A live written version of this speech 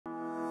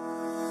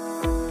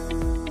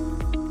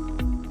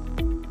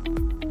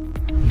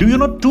Do you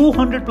know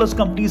 200 plus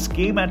companies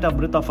came at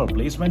Amrita for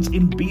placements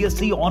in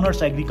B.Sc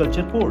Honours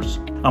Agriculture course?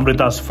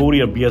 Amrita's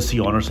 4-year B.Sc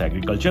Honours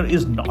Agriculture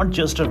is not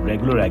just a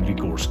regular agri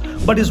course,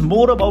 but is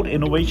more about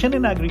innovation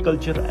in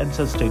agriculture and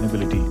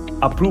sustainability.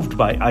 Approved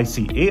by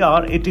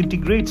ICAR, it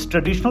integrates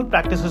traditional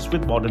practices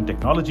with modern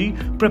technology,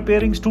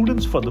 preparing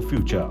students for the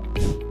future.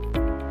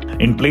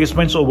 In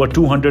placements, over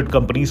 200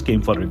 companies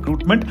came for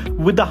recruitment,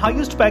 with the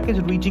highest package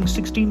reaching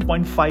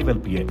 16.5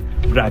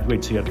 LPA.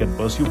 Graduates here can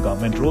pursue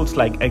government roles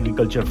like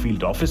Agriculture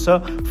Field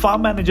Officer,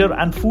 Farm Manager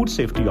and Food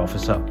Safety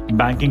Officer.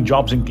 Banking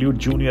jobs include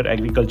Junior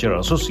Agriculture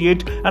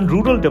Associate and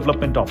Rural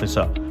Development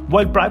Officer,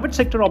 while private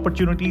sector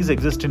opportunities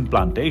exist in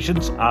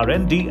plantations,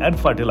 R&D and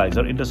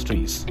fertilizer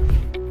industries.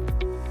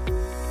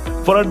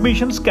 For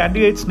admissions,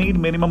 candidates need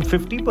minimum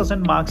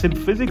 50% marks in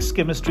physics,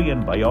 chemistry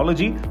and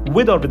biology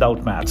with or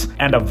without maths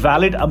and a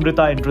valid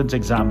Amrita entrance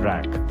exam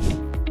rank.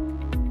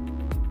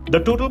 The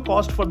total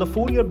cost for the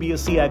 4-year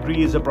B.Sc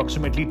Agri is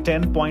approximately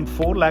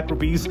 10.4 lakh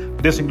rupees.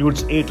 This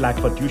includes 8 lakh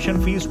for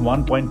tuition fees,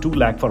 1.2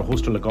 lakh for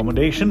hostel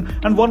accommodation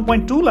and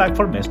 1.2 lakh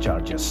for mess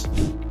charges.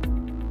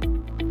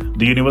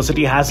 The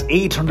university has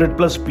 800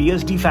 plus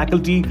PhD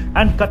faculty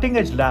and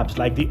cutting-edge labs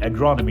like the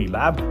Agronomy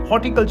Lab,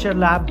 Horticulture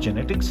Lab,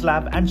 Genetics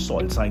Lab and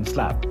Soil Science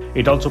Lab.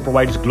 It also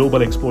provides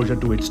global exposure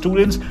to its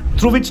students,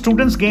 through which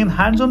students gain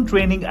hands-on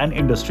training and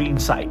industry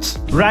insights.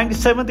 Ranked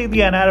 7th in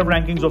the NRF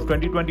rankings of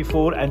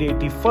 2024 and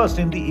 81st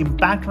in the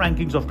Impact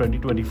rankings of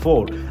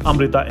 2024,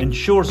 Amrita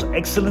ensures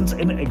excellence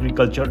in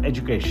agriculture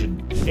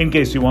education. In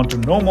case you want to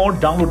know more,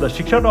 download the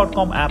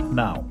shiksha.com app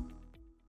now.